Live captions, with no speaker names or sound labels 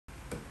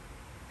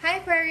Hi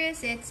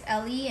Aquarius, it's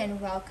Ellie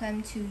and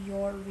welcome to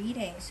your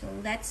reading. So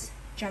let's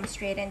jump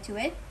straight into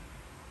it.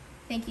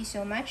 Thank you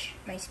so much,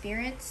 my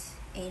spirits,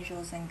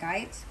 angels, and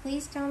guides.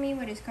 Please tell me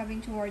what is coming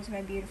towards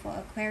my beautiful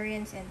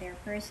Aquarians and their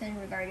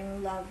person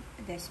regarding love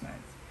this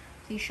month.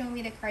 Please show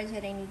me the cards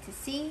that I need to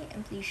see,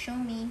 and please show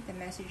me the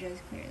messages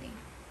clearly.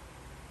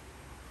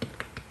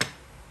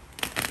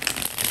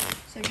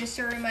 So just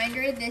a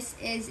reminder, this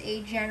is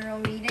a general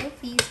reading.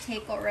 Please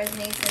take what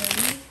resonates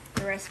and leave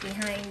the rest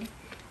behind.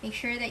 Make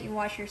sure that you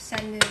watch your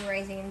sun, moon,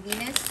 rising, and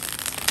Venus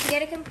to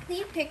get a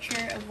complete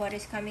picture of what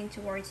is coming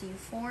towards you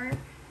for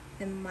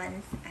the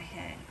month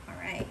ahead.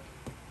 Alright.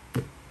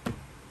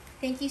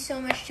 Thank you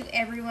so much to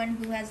everyone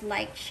who has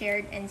liked,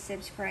 shared, and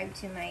subscribed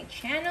to my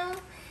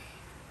channel.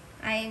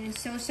 I am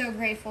so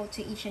grateful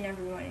to each and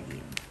every one of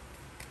you.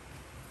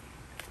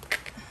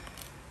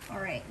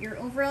 Alright, your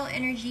overall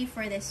energy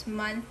for this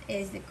month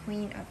is the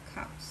Queen of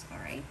Cups.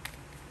 Alright.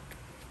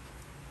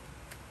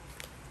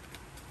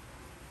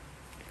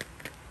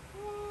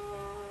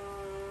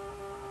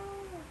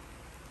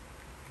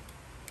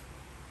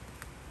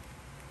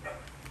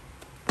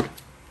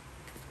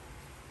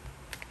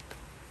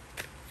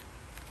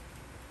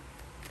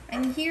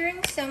 I'm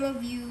hearing some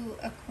of you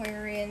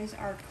Aquarians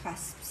are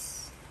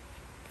cusps.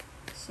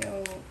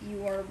 So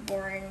you are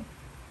born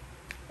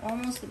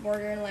almost the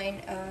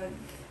borderline of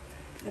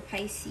the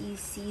Pisces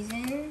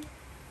season.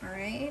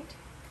 Alright.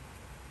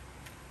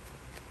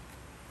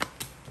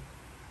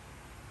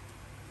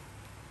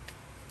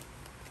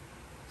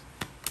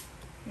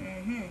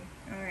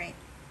 Alright.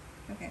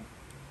 Okay.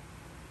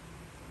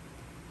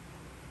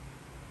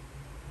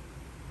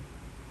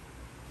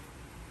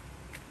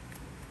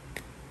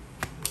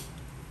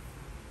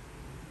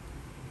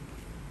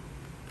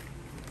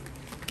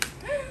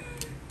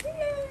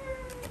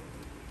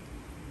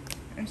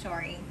 I'm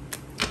sorry.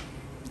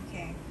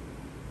 Okay.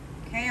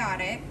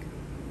 Chaotic.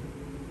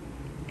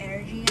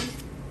 Energy is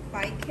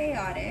quite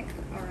chaotic.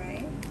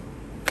 Alright.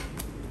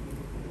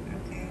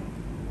 Okay.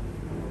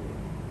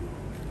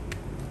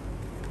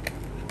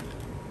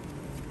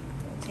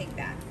 We'll take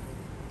that.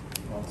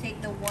 We'll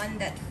take the one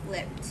that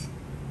flipped.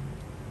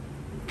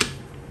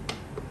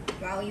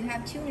 Wow, you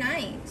have 2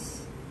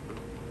 knights.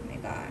 Oh my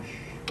gosh.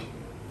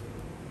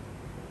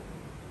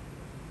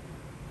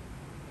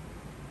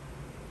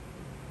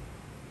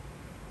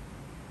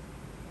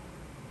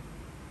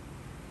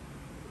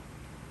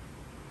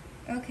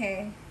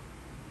 Okay,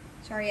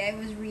 sorry, I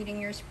was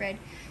reading your spread.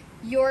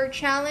 Your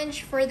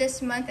challenge for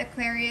this month,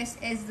 Aquarius,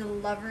 is the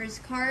Lovers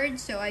card.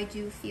 So I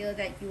do feel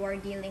that you are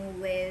dealing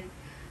with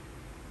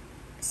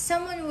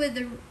someone with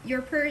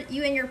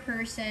you and your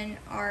person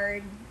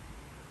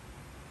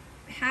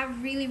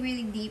have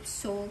really deep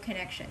soul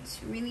connections,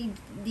 really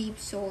deep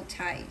soul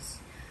ties.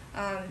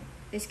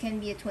 This can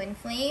be a twin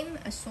flame,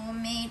 a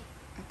soulmate,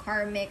 a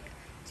karmic.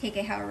 Take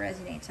it how it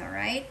resonates. All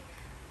right.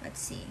 Let's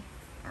see.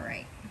 All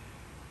right.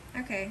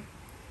 Okay.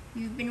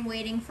 You've been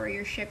waiting for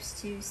your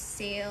ships to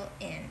sail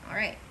in.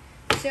 Alright,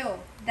 so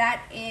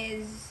that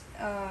is,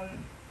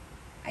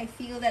 I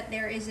feel that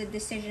there is a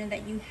decision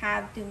that you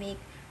have to make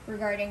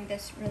regarding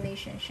this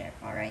relationship.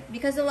 Alright,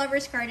 because the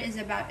Lovers card is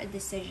about a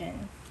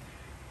decision,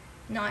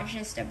 not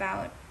just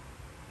about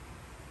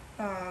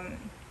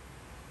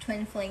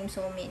twin flame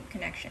soulmate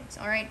connections.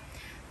 Alright,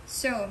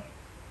 so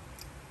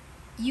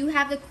you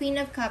have the Queen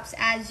of Cups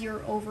as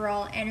your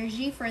overall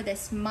energy for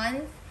this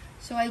month.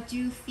 So I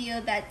do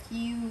feel that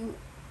you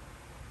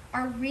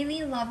are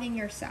really loving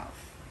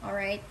yourself, all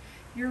right?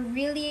 You're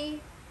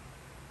really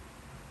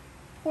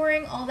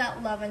pouring all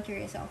that love into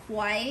yourself.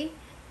 Why?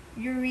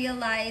 You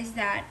realize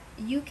that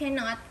you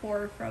cannot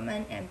pour from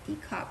an empty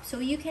cup. So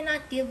you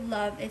cannot give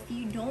love if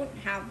you don't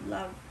have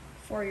love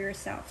for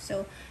yourself.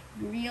 So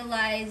you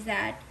realize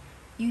that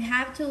you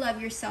have to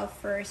love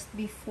yourself first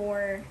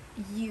before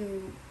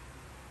you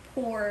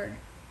pour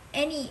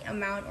any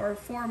amount or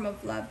form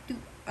of love to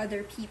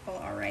other people,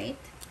 all right?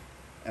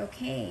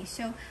 Okay,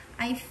 so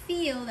I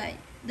feel that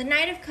the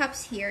Knight of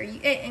Cups here,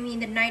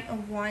 the Knight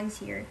of Wands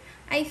here,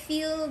 I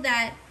feel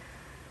that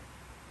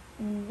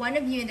one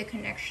of you in the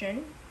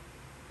connection,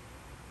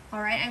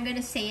 alright, I'm going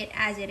to say it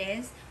as it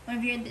is, one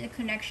of you in the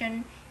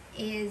connection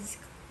is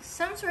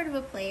some sort of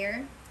a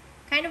player,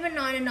 kind of an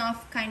on and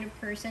off kind of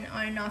person,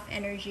 on and off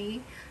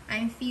energy.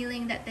 I'm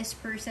feeling that this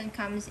person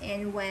comes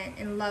in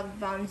and love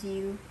bombs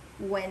you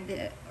when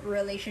the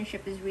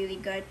relationship is really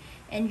good,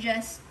 and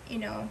just,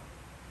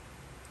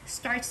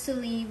 starts to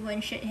leave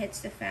when shit hits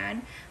the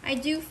fan. I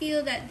do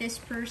feel that this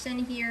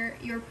person here,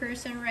 your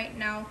person right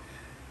now,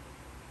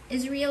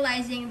 is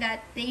realizing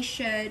that they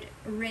should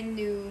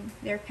renew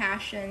their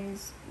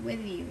passions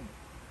with you.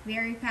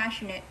 Very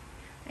passionate.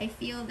 I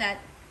feel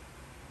that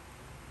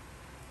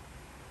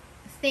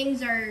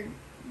things are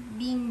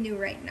being new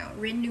right now,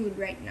 renewed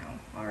right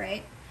now,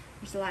 alright?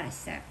 There's a lot of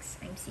sex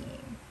I'm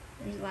seeing.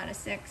 There's a lot of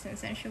sex and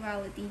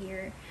sensuality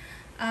here.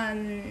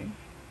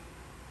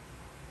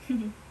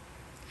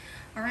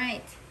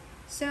 Alright,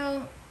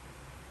 so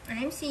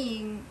I'm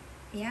seeing,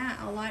 yeah,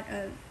 a lot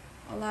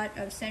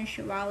of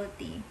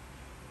sensuality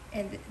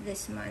in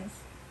this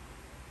month.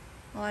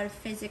 a lot of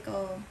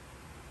physical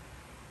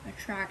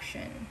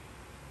attraction.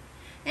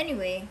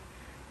 Anyway,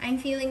 I'm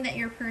feeling that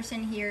your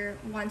person here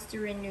wants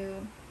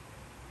to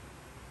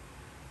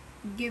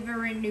give a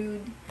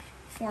renewed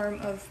form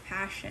of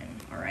passion,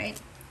 all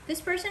right?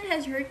 This person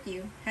has hurt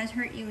you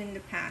in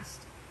the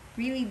past,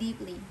 really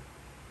deeply.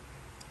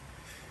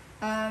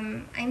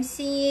 I'm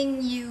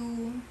seeing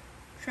you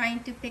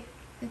trying to pick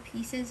the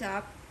pieces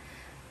up,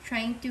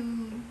 trying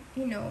to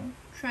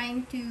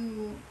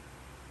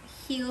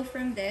heal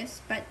from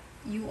this, but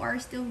you are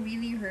still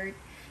really hurt.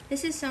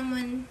 This is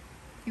someone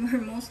you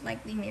are most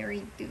likely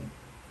married to.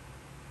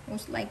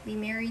 Most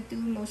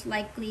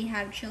likely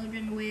have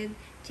children with.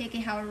 Take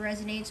it how it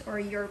resonates, or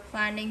you're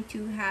planning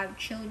to have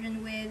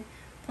children with,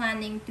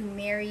 planning to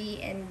marry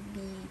and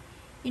be,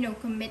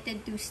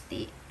 committed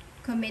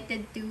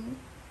to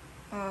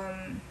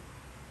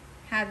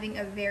having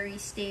a very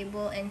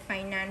stable and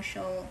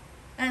financial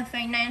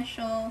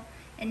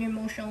and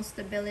emotional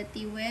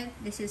stability with.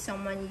 This is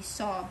someone you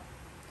saw,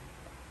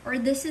 or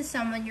this is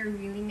someone you're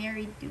really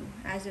married to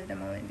as of the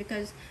moment,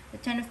 because the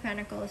Ten of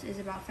Pentacles is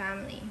about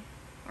family.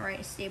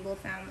 Alright, stable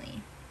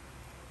family.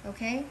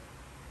 Okay?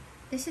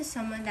 This is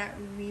someone that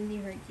really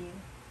hurt you.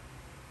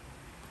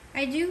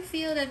 I do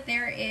feel that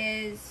there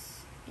is,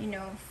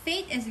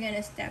 fate is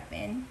gonna step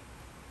in.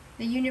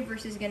 The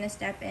universe is gonna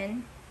step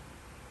in.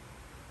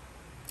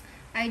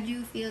 I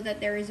do feel that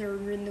there is a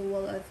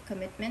renewal of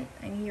commitment.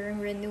 I'm hearing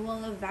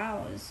renewal of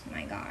vows.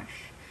 My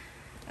gosh.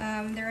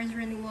 There is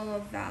renewal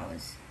of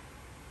vows.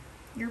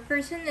 Your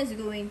person is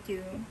going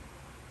to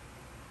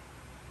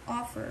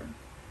offer.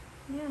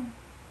 Yeah.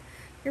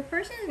 Your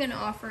person is going to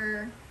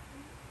offer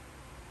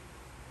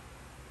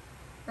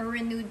a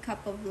renewed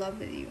cup of love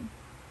with you.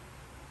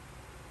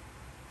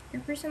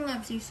 Your person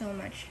loves you so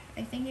much.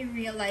 I think he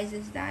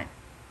realizes that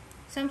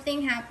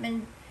something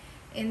happened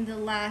in the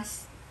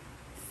last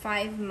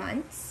 5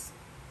 months,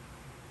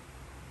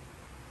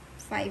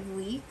 5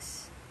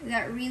 weeks,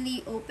 that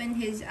really opened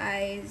his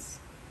eyes,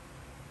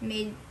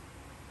 made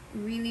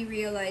really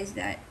realize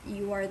that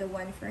you are the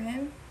one for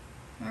him.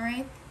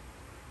 Alright?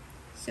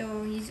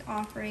 So he's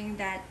offering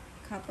that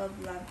cup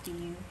of love to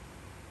you.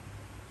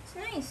 It's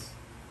nice.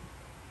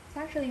 It's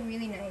actually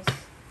really nice.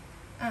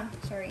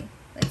 Sorry.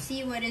 Let's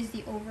see what is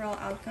the overall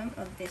outcome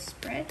of this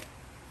spread.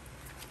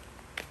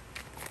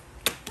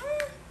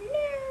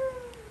 No!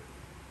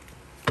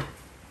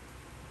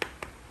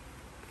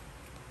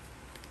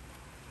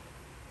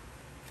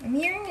 I'm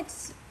hearing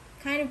it's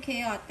kind of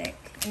chaotic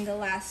in the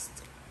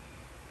last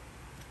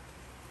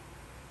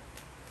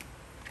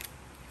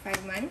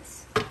 5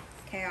 months.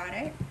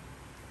 Chaotic.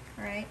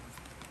 Alright.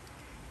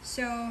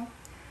 So,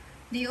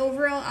 the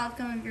overall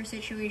outcome of your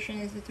situation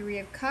is the Three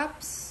of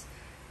Cups,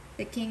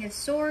 the King of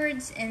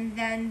Swords, and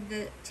then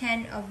the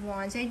Ten of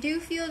Wands. I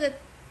do feel that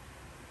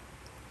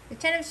the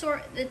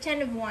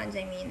Ten of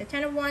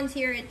Wands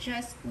here, it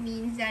just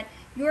means that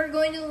you are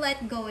going to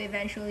let go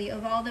eventually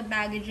of all the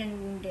baggage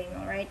and wounding,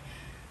 alright?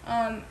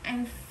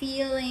 I'm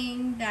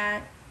feeling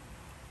that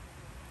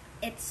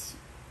it's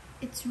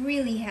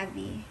really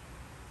heavy.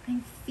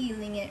 I'm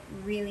feeling it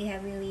really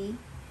heavily.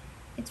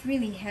 It's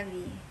really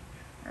heavy.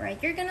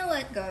 Alright, you're gonna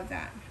let go of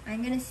that.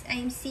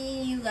 I'm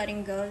seeing you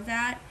letting go of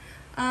that.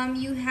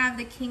 You have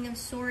the King of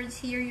Swords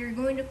here. You're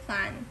going to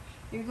plan.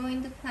 You're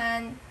going to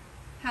plan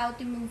how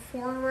to move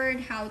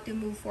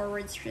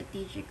forward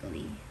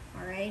strategically.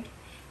 Alright?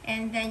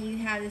 And then you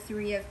have the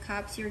Three of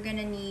Cups. You're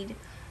gonna need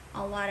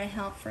a lot of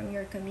help from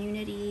your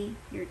community,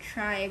 your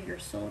tribe, your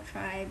soul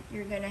tribe.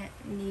 You're gonna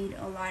need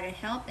a lot of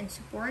help and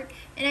support.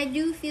 And I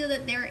do feel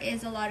that there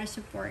is a lot of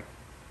support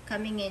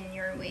coming in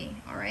your way.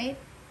 Alright?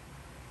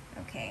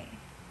 Okay.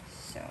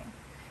 So,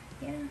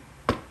 yeah.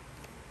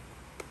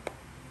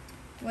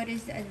 What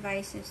is the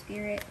advice of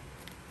Spirit?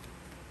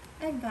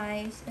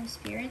 Advice of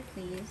Spirit,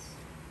 please.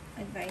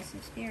 Advice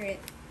of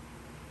Spirit.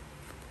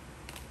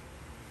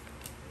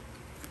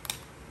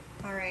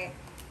 Alright.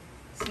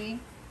 See?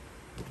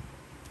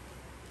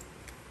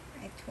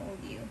 I told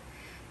you.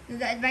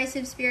 The advice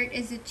of Spirit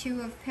is the Two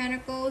of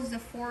Pentacles, the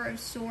Four of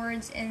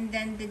Swords, and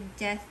then the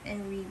Death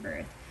and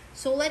Rebirth.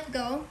 So let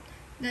go.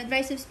 The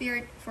advice of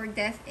Spirit for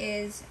Death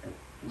is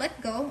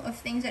let go of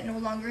things that no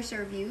longer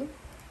serve you.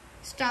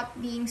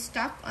 Stop being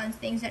stuck on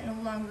things that no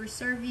longer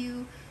serve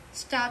you.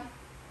 Stop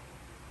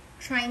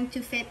trying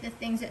to fit the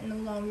things that no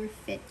longer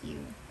fit you.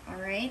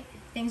 Alright?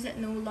 Things that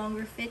no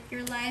longer fit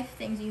your life.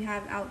 Things you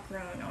have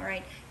outgrown.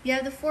 Alright? You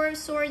have the Four of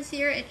Swords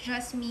here. It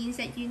just means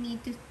that you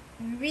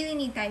really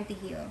need time to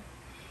heal.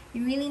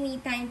 You really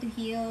need time to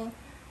heal.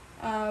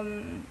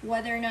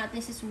 Whether or not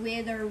this is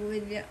with or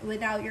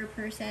without your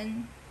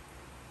person,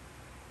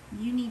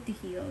 you need to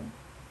heal.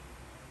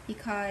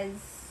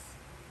 Because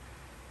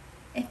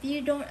if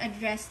you don't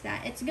address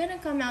that, it's gonna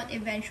come out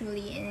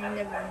eventually in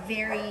a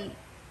very,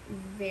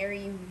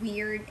 very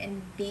weird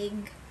and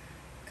big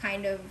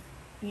kind of,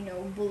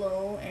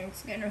 blow, and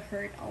it's gonna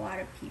hurt a lot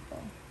of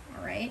people.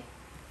 Alright?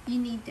 You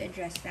need to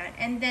address that.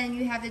 And then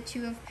you have the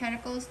Two of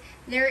Pentacles.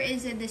 There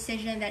is a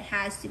decision that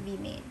has to be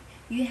made.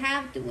 You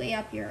have to weigh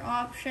up your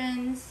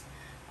options.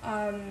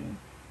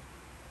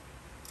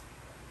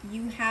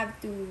 you have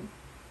to,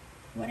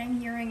 what I'm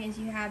hearing is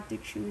you have to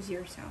choose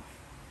yourself.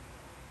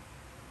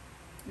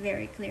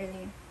 Very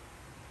clearly.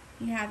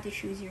 You have to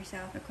choose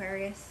yourself,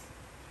 Aquarius.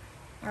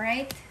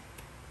 Alright?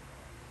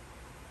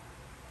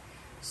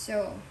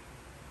 So,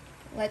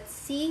 let's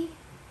see.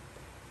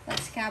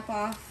 Let's cap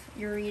off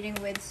your reading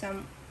with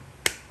some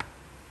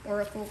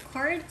oracle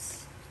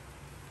cards.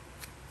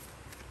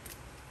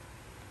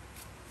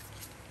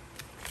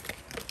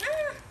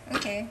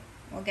 Okay,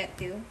 we'll get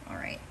to.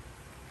 Alright.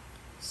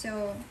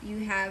 So, you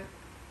have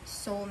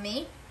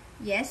soulmate.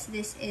 Yes,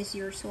 this is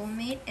your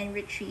soulmate, and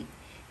retreat.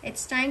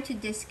 It's time to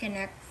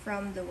disconnect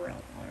from the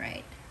world,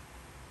 alright?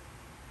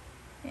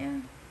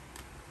 Yeah.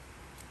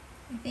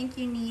 I think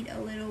you need a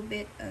little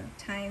bit of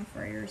time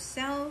for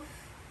yourself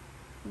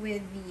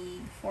with the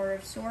Four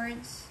of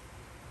Swords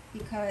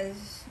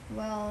because,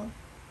 well,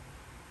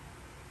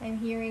 I'm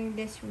hearing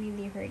this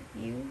really hurt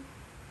you.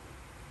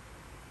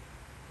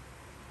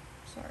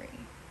 Sorry.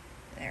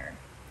 There.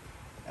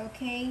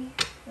 Okay,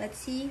 let's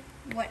see.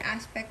 What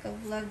aspect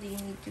of love do you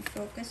need to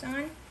focus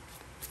on?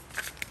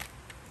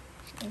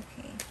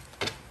 Okay.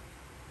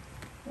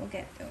 We'll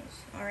get those.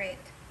 Alright.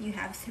 You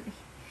have 3.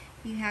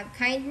 You have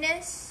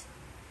kindness.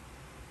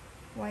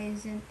 Why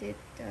isn't it...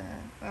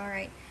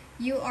 Alright.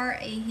 You are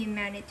a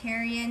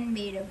humanitarian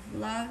made of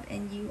love,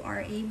 and you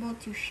are able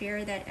to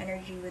share that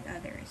energy with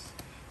others.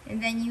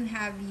 And then you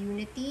have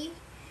unity.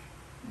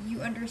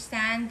 You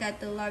understand that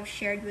the love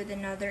shared with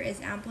another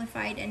is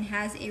amplified and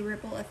has a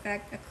ripple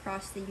effect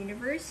across the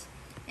universe.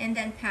 And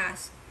then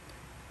past.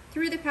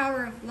 Through the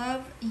power of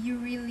love, you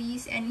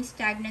release any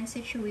stagnant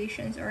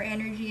situations or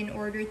energy in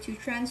order to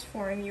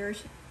transform your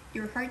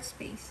heart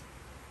space.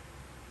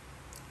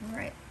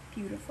 Alright,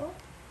 beautiful.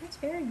 That's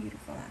very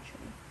beautiful,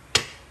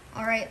 actually.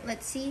 Alright,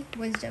 let's see.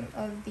 Wisdom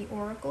of the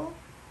Oracle.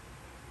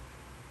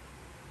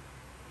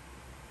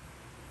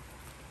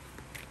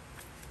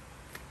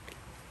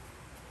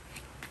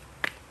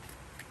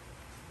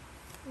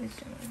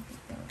 Wisdom of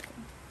the Oracle.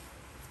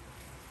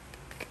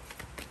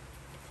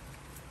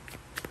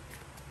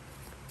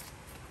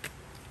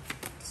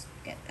 Let's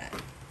get that.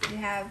 You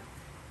have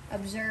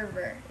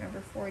Observer,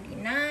 number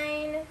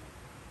 49.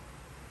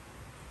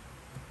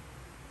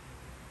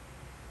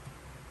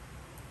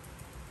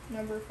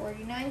 Number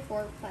 49,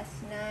 4 plus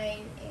 9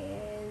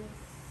 is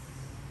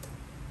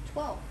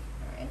 12.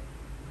 Alright.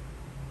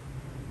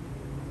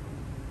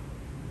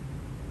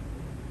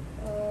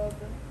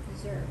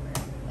 Observer.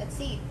 Let's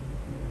see.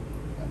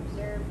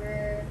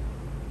 Observer.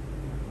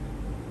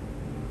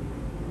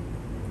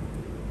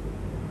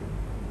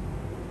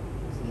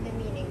 See the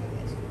meaning of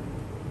this.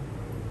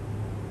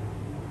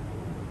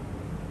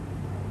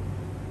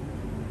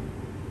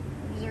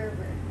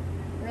 Observer.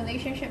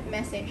 Relationship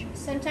message.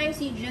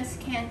 Sometimes you just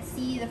can't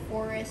see the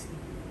forest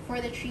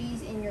for the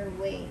trees in your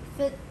way.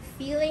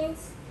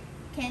 Feelings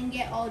can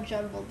get all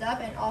jumbled up,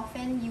 and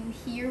often you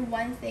hear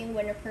one thing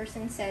when a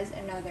person says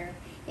another.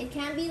 It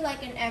can be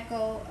like an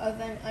echo of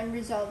an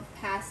unresolved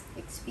past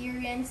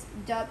experience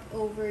dubbed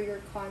over your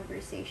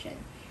conversation.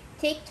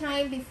 Take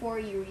time before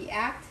you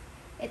react.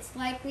 It's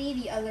likely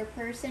the other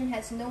person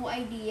has no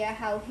idea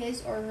how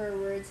his or her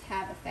words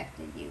have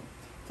affected you.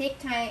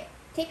 Take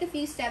a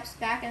few steps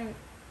back and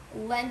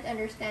lend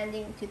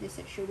understanding to the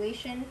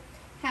situation.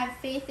 Have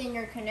faith in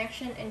your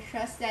connection and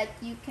trust that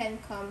you can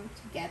come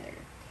together.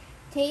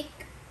 Take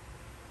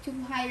to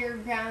higher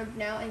ground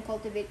now and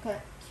cultivate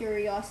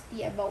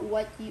curiosity about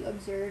what you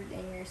observed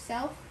in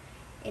yourself,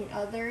 in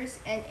others,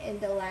 and in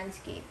the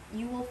landscape.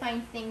 You will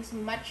find things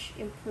much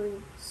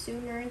improved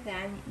sooner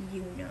than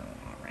you know.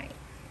 Alright.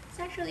 It's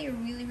actually a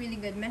really, really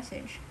good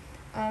message.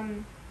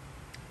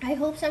 I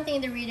hope something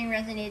in the reading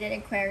resonated,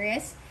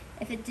 Aquarius.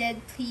 If it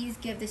did, please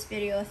give this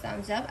video a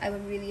thumbs up. I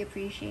would really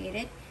appreciate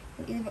it.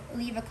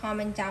 Leave a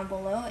comment down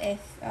below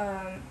if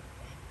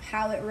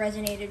how it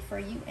resonated for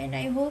you, and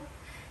I hope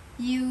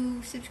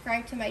you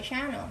subscribe to my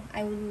channel.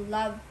 I would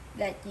love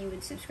that you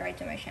would subscribe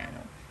to my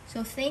channel.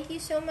 So thank you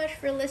so much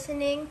for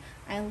listening.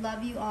 I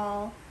love you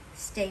all.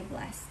 Stay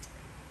blessed.